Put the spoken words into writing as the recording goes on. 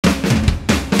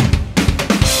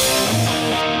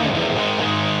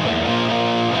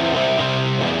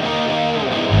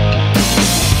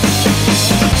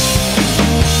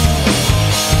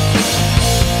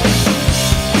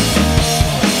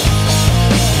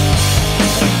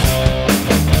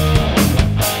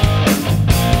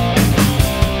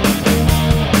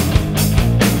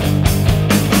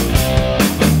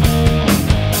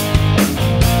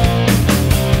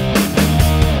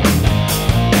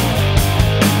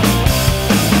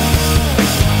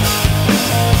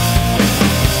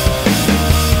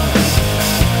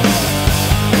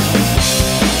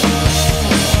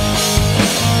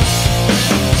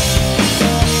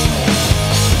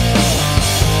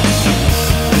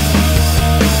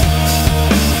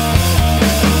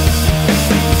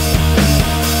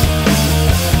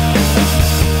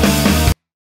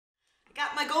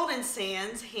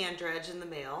Joann's hand dredge in the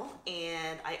mail,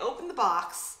 and I opened the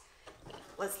box.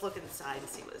 Let's look inside and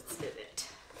see what's in it.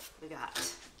 We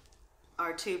got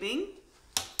our tubing.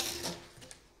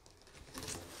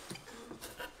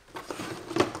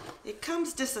 It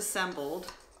comes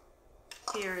disassembled.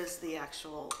 Here is the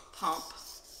actual pump,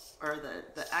 or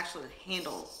the actual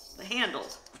handle, the handle.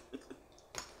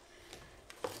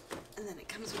 And then it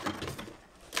comes with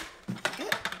a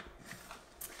bucket.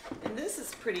 And this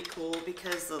is pretty cool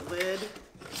because the lid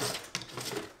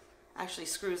actually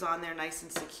screws on there nice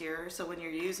and secure. So when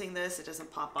you're using this, it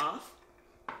doesn't pop off.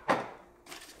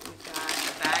 We've got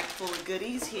a bag full of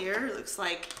goodies here. It looks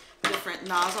like different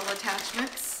nozzle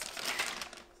attachments.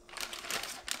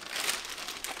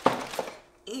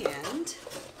 And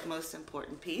the most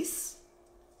important piece,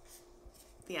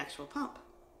 the actual pump.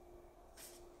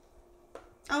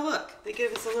 Oh look, they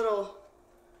gave us a little,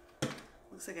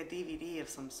 looks like a DVD of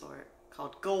some sort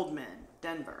called Goldman,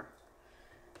 Denver.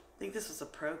 I think this was a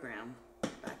program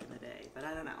back in the day, but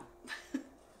I don't know.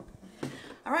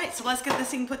 All right, so let's get this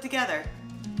thing put together.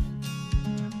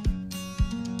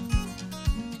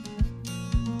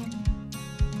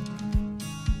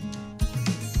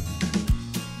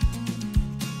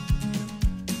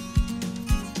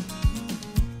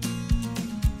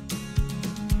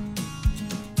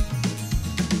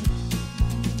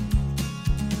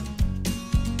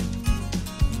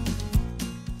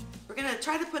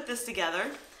 Try to put this together.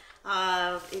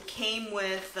 It came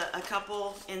with a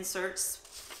couple inserts.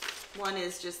 One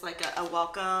is just like a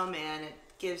welcome, and it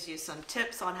gives you some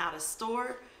tips on how to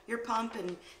store your pump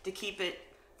and to keep it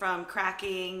from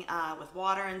cracking with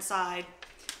water inside.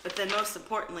 But then most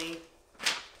importantly,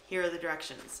 here are the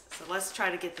directions. So let's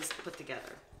try to get this put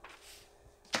together.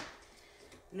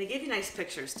 And they give you nice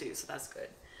pictures too, so that's good.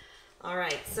 All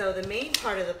right, so the main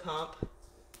part of the pump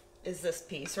is this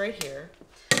piece right here.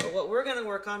 But what we're going to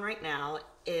work on right now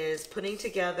is putting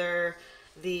together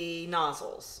the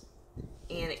nozzles.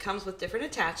 And it comes with different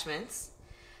attachments.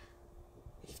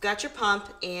 You've got your pump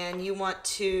and you want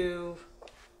to,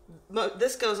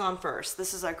 this goes on first.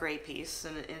 This is our gray piece,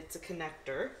 and it's a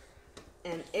connector.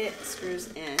 And it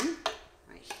screws in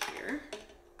right here.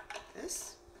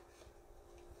 This.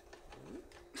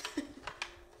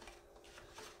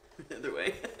 The other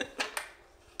way.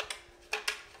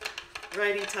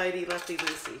 Righty-tighty,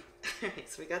 lefty-loosey. Alright,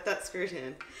 so we got that screwed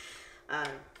in.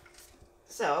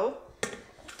 So,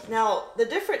 now the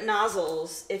different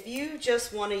nozzles, if you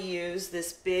just want to use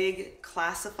this big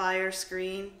classifier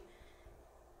screen,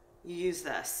 you use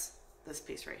this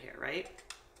piece right here, right?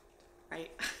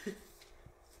 Right?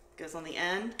 Goes on the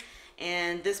end,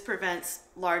 and this prevents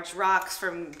large rocks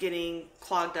from getting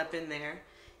clogged up in there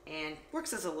and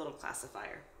works as a little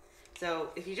classifier. So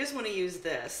if you just want to use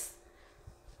this,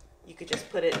 you could just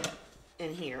put it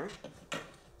in here,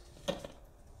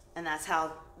 and that's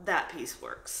how that piece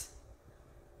works.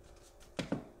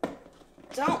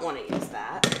 Don't want to use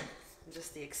that,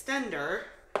 just the extender.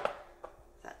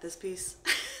 Is that this piece?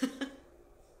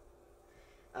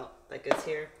 Oh, that goes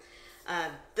here.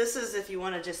 This is if you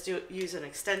want to just use an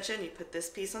extension, you put this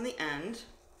piece on the end,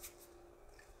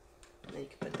 and then you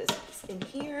can put this piece in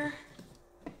here,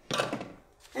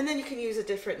 and then you can use a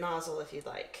different nozzle if you'd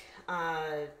like.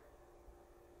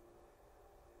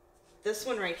 This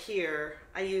one right here,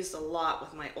 I used a lot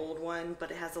with my old one, but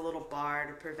it has a little bar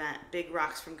to prevent big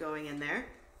rocks from going in there.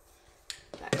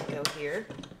 That can go here.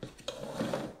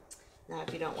 Now,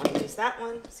 if you don't want to use that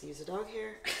one, let's use a dog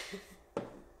hair.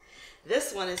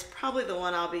 This one is probably the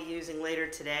one I'll be using later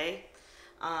today.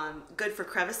 Good for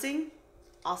crevicing.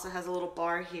 Also has a little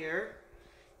bar here.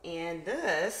 And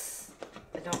this,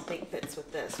 I don't think fits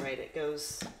with this, right? It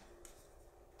goes,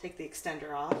 take the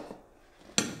extender off.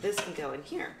 This can go in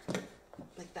here,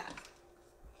 like that.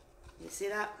 You see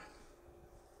that?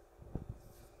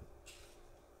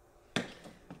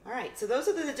 All right, so those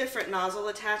are the different nozzle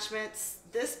attachments.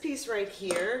 This piece right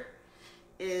here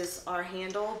is our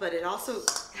handle, but it also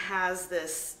has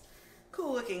this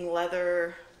cool looking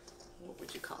leather, what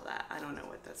would you call that? I don't know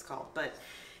what that's called, but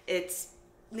it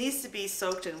needs to be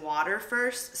soaked in water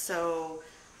first, so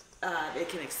it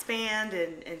can expand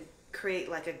and create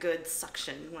like a good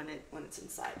suction when it's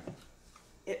inside.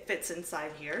 It fits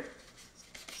inside here.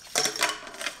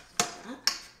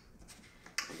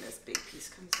 And this big piece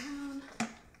comes down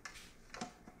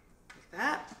like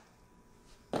that.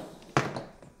 And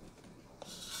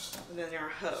then our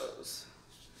hose.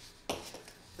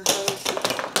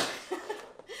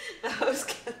 The hose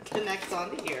connects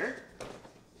onto here.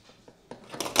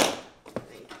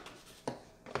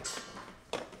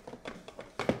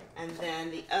 And then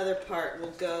the other part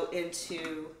will go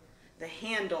into the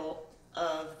handle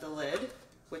of the lid.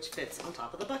 which fits on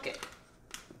top of the bucket.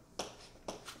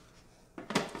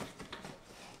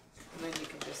 And then you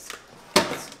can just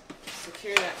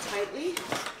secure that tightly.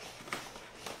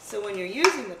 So when you're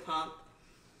using the pump,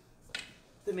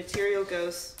 the material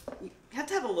goes, you have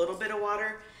to have a little bit of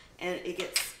water, and it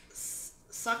gets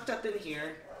sucked up in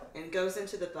here and goes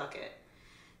into the bucket.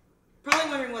 Probably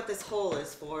wondering what this hole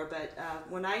is for, but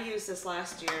when I used this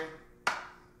last year,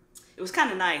 it was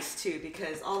kind of nice too,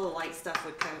 because all the light stuff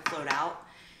would kind of float out,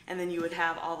 and then you would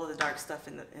have all of the dark stuff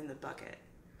in the bucket.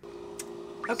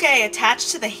 Okay,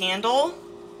 attached to the handle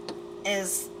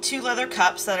is 2 leather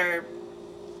cups that are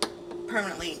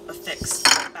permanently affixed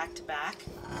back to back.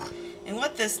 And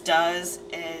what this does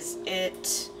is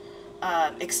it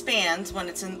expands when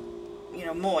it's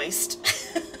moist,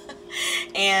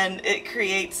 and it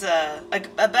creates a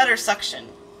better suction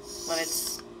when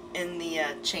it's in the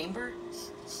chamber.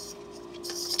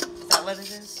 Is that what it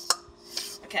is?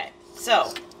 Okay,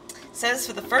 so it says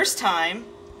for the first time,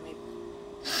 let me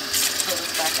pull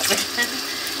this back up again.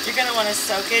 You're going to want to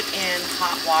soak it in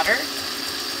hot water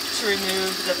to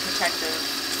remove the protective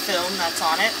film that's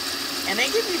on it. And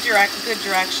they give you good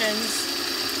directions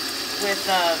with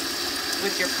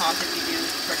your pump if you do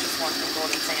purchase one from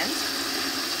Gold & Sand.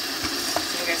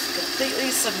 So I'm going to completely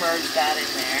submerge that in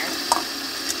there.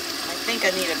 I think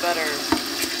I need a better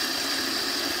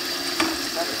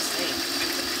sink.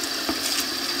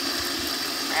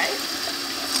 Right?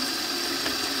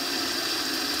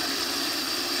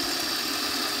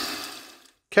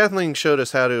 Kathleen showed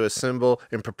us how to assemble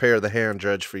and prepare the hand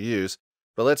dredge for use,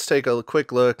 but let's take a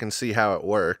quick look and see how it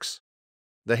works.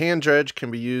 The hand dredge can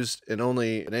be used in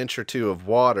only an inch or 2 of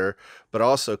water, but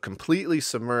also completely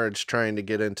submerged, trying to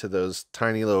get into those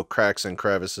tiny little cracks and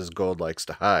crevices gold likes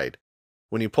to hide.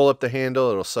 When you pull up the handle,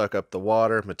 it'll suck up the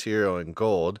water, material, and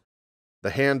gold. The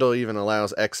handle even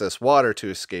allows excess water to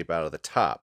escape out of the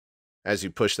top. As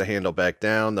you push the handle back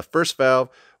down, the first valve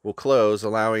will close,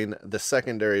 allowing the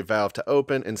secondary valve to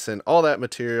open and send all that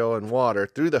material and water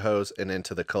through the hose and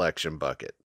into the collection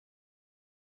bucket.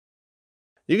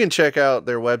 You can check out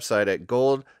their website at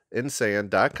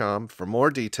goldandsand.com for more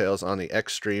details on the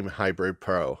Xtreme Hybrid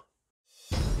Pro.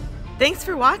 Thanks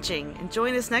for watching, and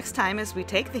join us next time as we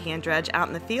take the hand dredge out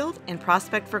in the field and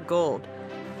prospect for gold.